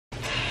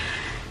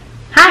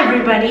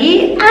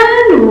everybody,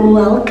 and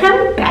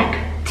welcome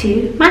back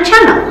to my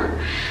channel.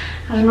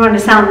 I don't want to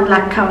sound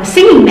like I was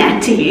singing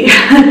that to you.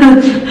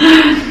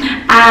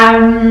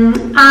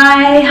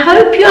 I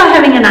hope you're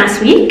having a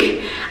nice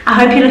week. I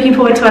hope you're looking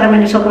forward to what I'm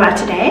going to talk about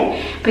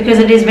today, because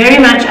it is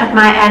very much up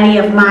my alley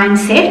of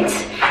mindset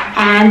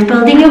and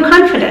building your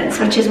confidence,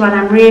 which is what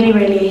I'm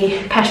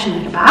really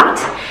passionate about.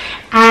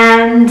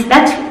 And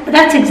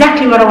that's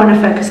exactly what I want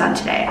to focus on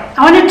today.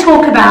 I want to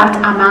talk about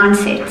our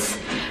mindsets,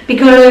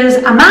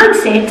 because our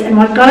mindset and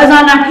what goes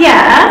on up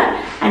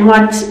here and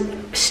what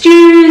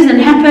stews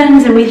and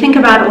happens and we think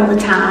about all the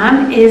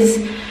time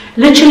is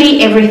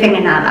literally everything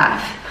in our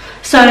life.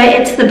 So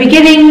it's the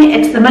beginning,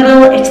 it's the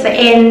middle, it's the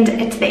end,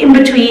 it's the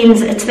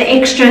in-betweens, it's the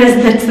extras,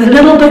 it's the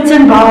little bits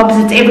and bobs,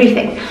 it's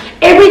everything.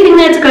 Everything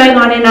that's going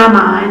on in our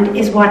mind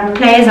is what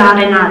plays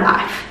out in our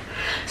life.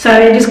 So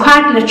it is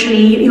quite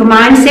literally, your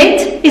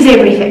mindset is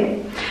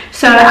everything.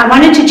 So I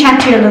wanted to chat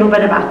to you a little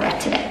bit about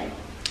that today.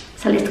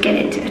 So let's get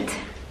into it.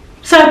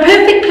 So a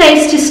perfect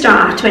place to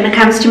start when it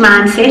comes to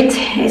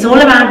mindset is all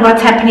about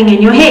what's happening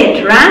in your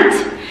head, right?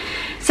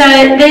 So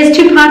there's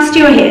two parts to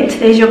your head.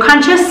 There's your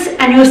conscious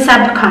and your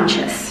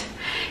subconscious.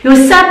 Your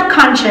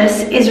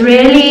subconscious is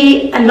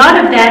really, a lot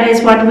of that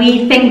is what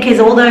we think is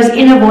all those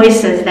inner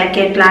voices that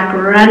get like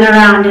run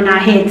around in our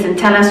heads and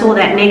tell us all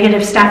that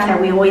negative stuff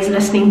that we're always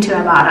listening to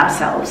about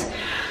ourselves.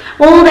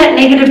 All that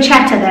negative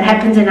chatter that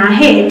happens in our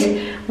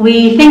head,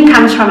 we think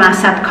comes from our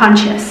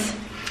subconscious.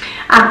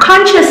 Our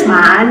conscious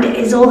mind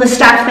is all the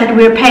stuff that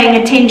we're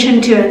paying attention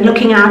to and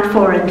looking out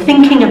for and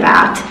thinking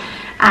about,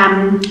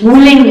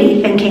 willingly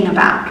thinking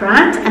about,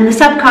 right? And the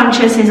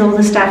subconscious is all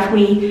the stuff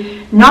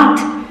we not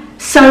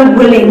so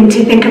willing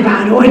to think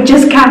about, or it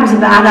just comes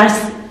about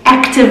us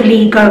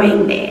actively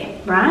going there,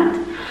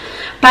 right?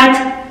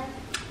 But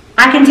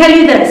I can tell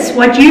you this,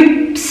 what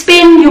you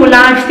spend your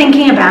life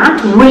thinking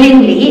about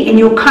willingly in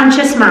your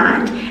conscious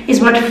mind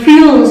is what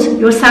fuels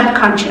your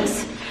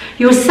subconscious.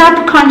 Your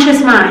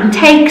subconscious mind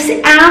takes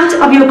out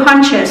of your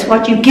conscious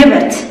what you give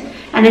it,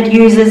 and it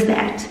uses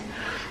that.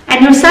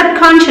 And your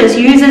subconscious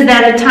uses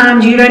that at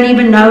times you don't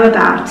even know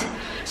about.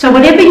 So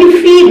whatever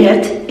you feed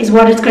it is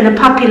what it's going to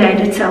populate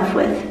itself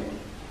with.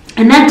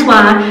 And that's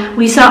why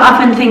we so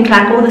often think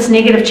like all this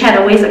negative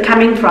chatter, where's it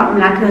coming from?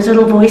 Like those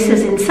little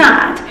voices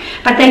inside.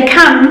 But they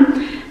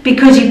come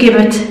because you give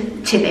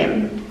it to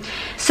them.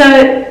 So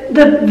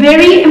the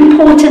very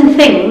important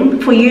thing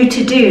for you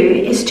to do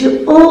is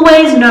to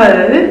always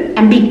know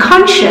and be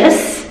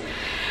conscious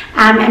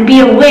and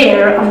be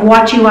aware of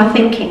what you are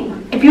thinking.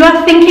 If you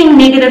are thinking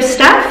negative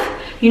stuff,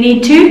 you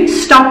need to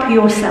stop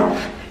yourself.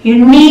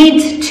 You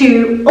need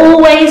to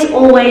always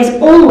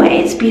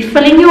be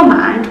filling your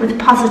mind with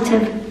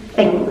positive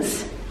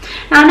things.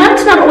 Now I know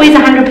it's not always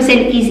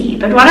 100% easy,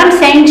 but what I'm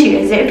saying to you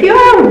is that if you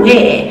are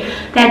aware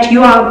that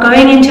you are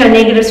going into a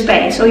negative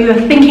space or you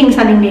are thinking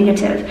something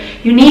negative,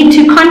 you need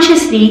to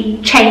consciously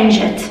change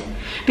it.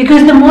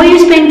 Because the more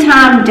you spend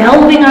time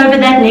delving over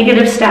that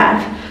negative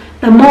stuff,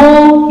 the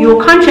more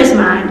your conscious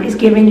mind is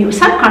giving your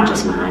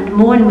subconscious mind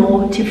more and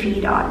more to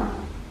feed on.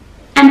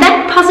 And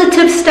that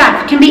positive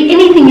stuff can be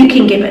anything you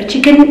can give it.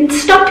 You can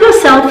stop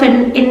yourself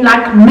in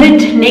like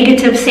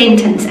mid-negative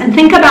sentence and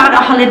think about a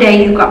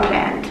holiday you've got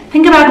planned.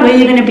 Think about where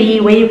you're going to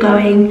be, where you're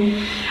going.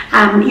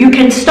 You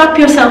can stop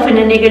yourself in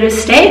a negative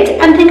state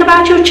and think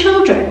about your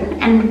children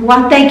and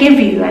what they give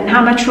you and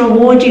how much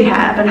reward you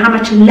have and how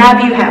much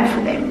love you have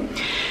for them.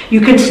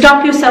 You can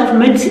stop yourself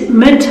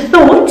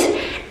mid-thought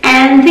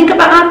and think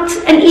about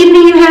an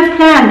evening you have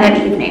planned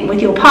that evening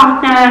with your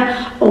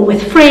partner or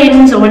with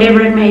friends or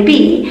whatever it may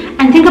be,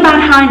 and think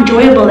about how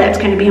enjoyable that's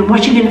going to be and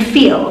what you're going to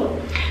feel.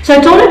 So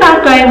it's all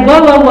about going,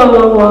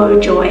 whoa,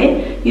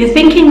 Joy. You're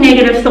thinking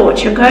negative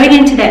thoughts. You're going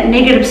into that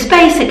negative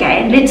space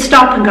again. Let's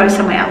stop and go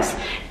somewhere else.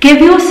 Give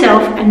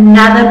yourself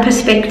another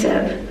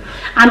perspective.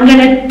 I'm going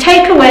to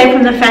take away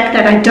from the fact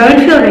that I don't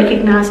feel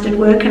recognized at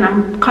work and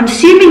I'm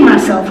consuming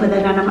myself with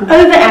it and I'm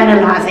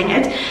overanalyzing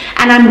it,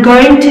 and I'm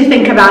going to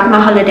think about my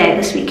holiday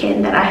this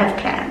weekend that I have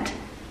planned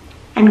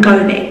and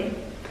go there.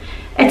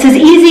 It's as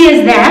easy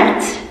as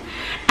that,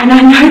 and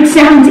I know it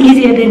sounds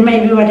easier than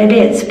maybe what it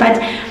is, but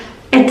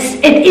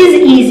it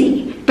is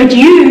easy. But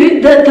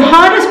the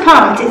hardest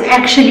part is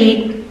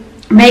actually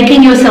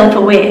making yourself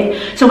aware.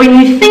 So when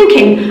you're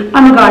thinking,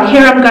 oh my God,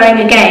 here I'm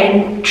going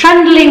again,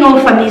 trundling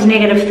off on these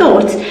negative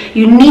thoughts,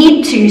 you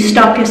need to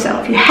stop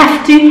yourself. You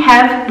have to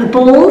have the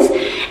balls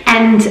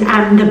and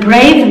the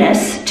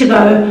braveness to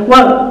go,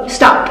 whoa,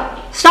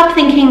 stop. Stop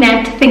thinking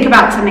that, think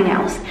about something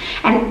else.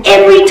 And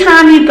every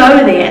time you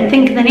go there and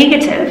think the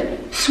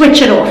negative,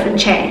 switch it off and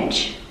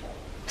change.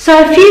 So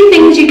a few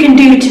things you can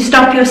do to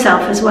stop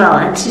yourself as well,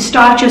 and to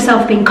start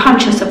yourself being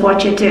conscious of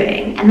what you're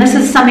doing. And this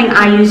is something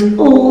I use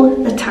all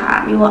the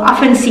time. You will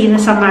often see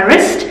this on my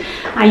wrist.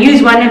 I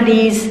use one of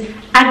these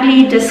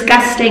ugly,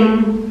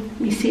 disgusting,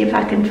 let me see if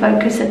I can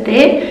focus it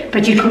there,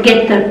 but you can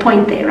get the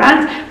point there,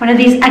 right? One of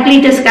these ugly,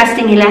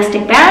 disgusting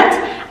elastic bands.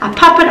 I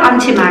pop it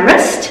onto my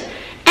wrist,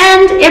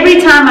 and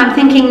every time I'm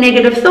thinking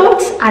negative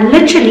thoughts, I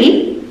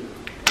literally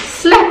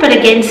slap it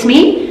against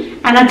me,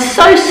 and it's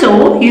so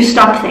sore, you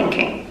stop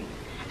thinking.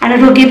 and it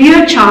will give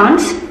you a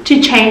chance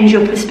to change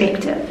your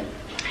perspective.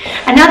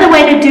 Another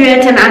way to do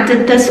it, and I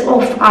did this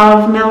off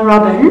of Mel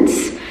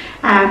Robbins,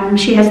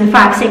 she has the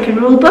 5-second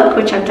rule book,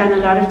 which I've done a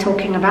lot of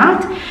talking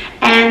about,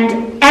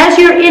 and as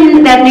you're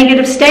in that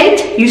negative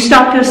state, you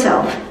stop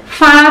yourself.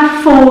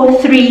 5,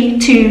 4, 3,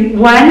 2,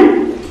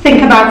 1,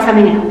 think about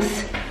something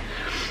else.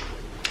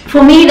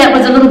 For me, that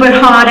was a little bit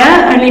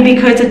harder, only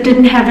because it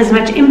didn't have as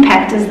much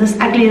impact as this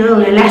ugly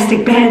little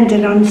elastic band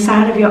did on the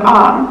side of your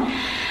arm.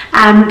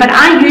 But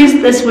I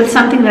used this with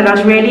something that I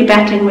was really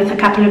battling with a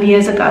couple of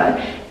years ago,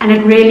 and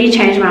it really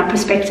changed my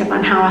perspective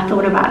on how I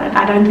thought about it.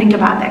 I don't think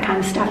about that kind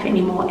of stuff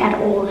anymore at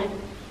all.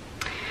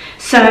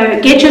 So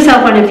get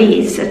yourself one of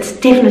these, it's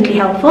definitely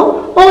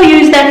helpful, or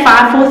use that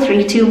 5, 4,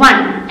 3, 2, 1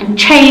 and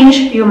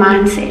change your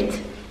mindset.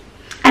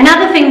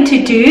 Another thing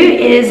to do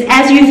is,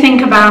 as you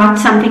think about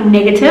something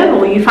negative,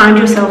 or you find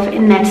yourself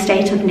in that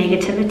state of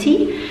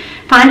negativity,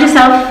 find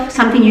yourself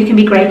something you can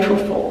be grateful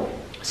for.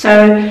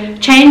 So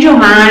change your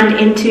mind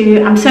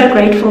into, I'm so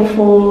grateful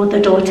for the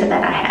daughter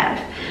that I have.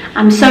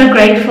 I'm so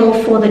grateful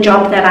for the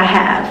job that I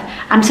have.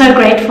 I'm so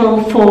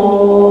grateful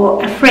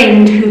for a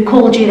friend who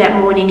called you that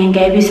morning and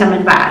gave you some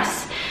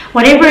advice.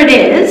 Whatever it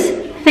is,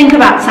 think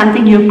about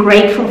something you're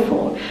grateful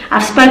for.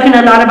 I've spoken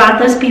a lot about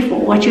this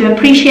before. What you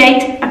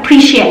appreciate,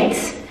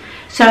 appreciates.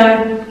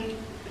 So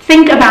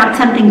think about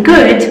something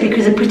good,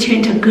 because it puts you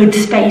into a good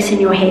space in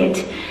your head.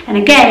 And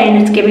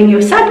again, it's giving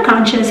your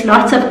subconscious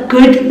lots of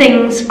good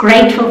things,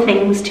 grateful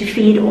things to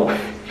feed off,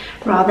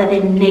 rather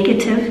than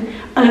negative,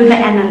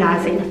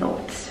 over-analyzing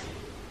thoughts.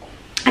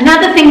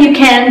 Another thing you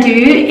can do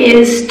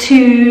is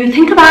to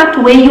think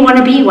about where you want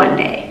to be one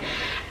day.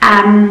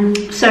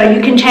 So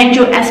you can change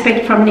your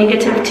aspect from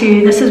negative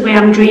to, this is where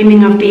I'm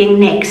dreaming of being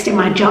next in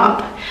my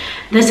job.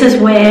 This is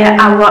where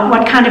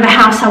what kind of a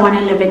house I want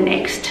to live in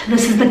next.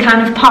 This is the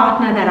kind of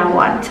partner that I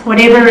want,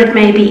 whatever it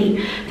may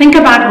be. Think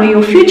about where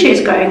your future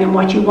is going and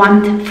what you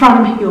want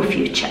from your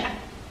future.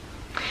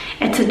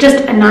 It's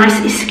just a nice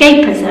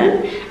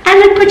escapism,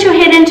 and it puts your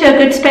head into a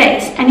good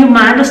space, and your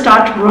mind will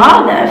start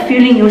rather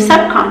fueling your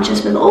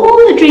subconscious with all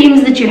the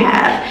dreams that you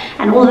have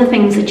and all the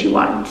things that you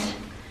want.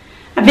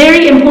 A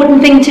very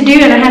important thing to do,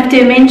 and I have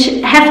to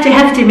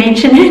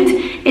mention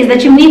it, is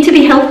that you need to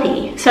be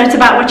healthy. So it's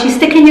about what you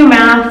stick in your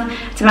mouth.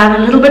 It's about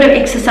a little bit of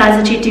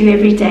exercise that you do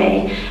every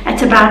day.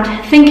 It's about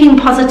thinking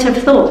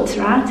positive thoughts,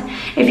 right?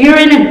 If you're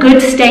in a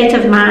good state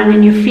of mind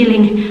and you're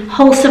feeling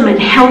wholesome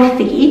and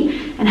healthy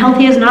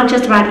is not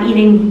just about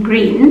eating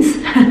greens,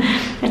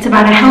 it's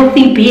about a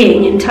healthy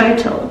being in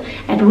total.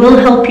 It will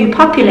help you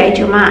populate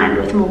your mind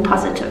with more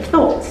positive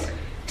thoughts.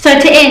 So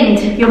to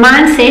end, your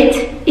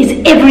mindset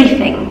is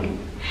everything,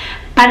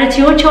 but it's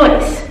your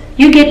choice.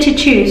 You get to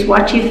choose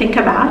what you think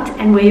about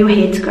and where your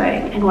head's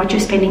going and what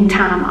you're spending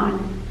time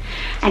on.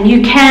 And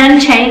you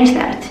can change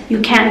that. You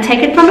can take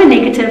it from a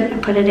negative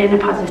and put it in a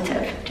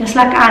positive, just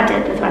like I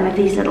did with one of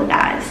these little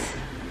guys.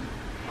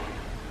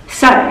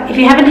 So, if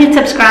you haven't hit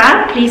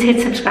subscribe, please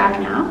hit subscribe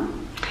now.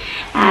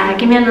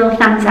 Give me a little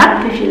thumbs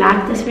up if you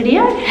like this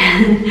video.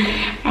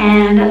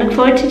 And I look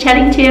forward to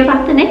chatting to you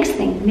about the next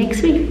thing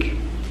next week.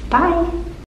 Bye.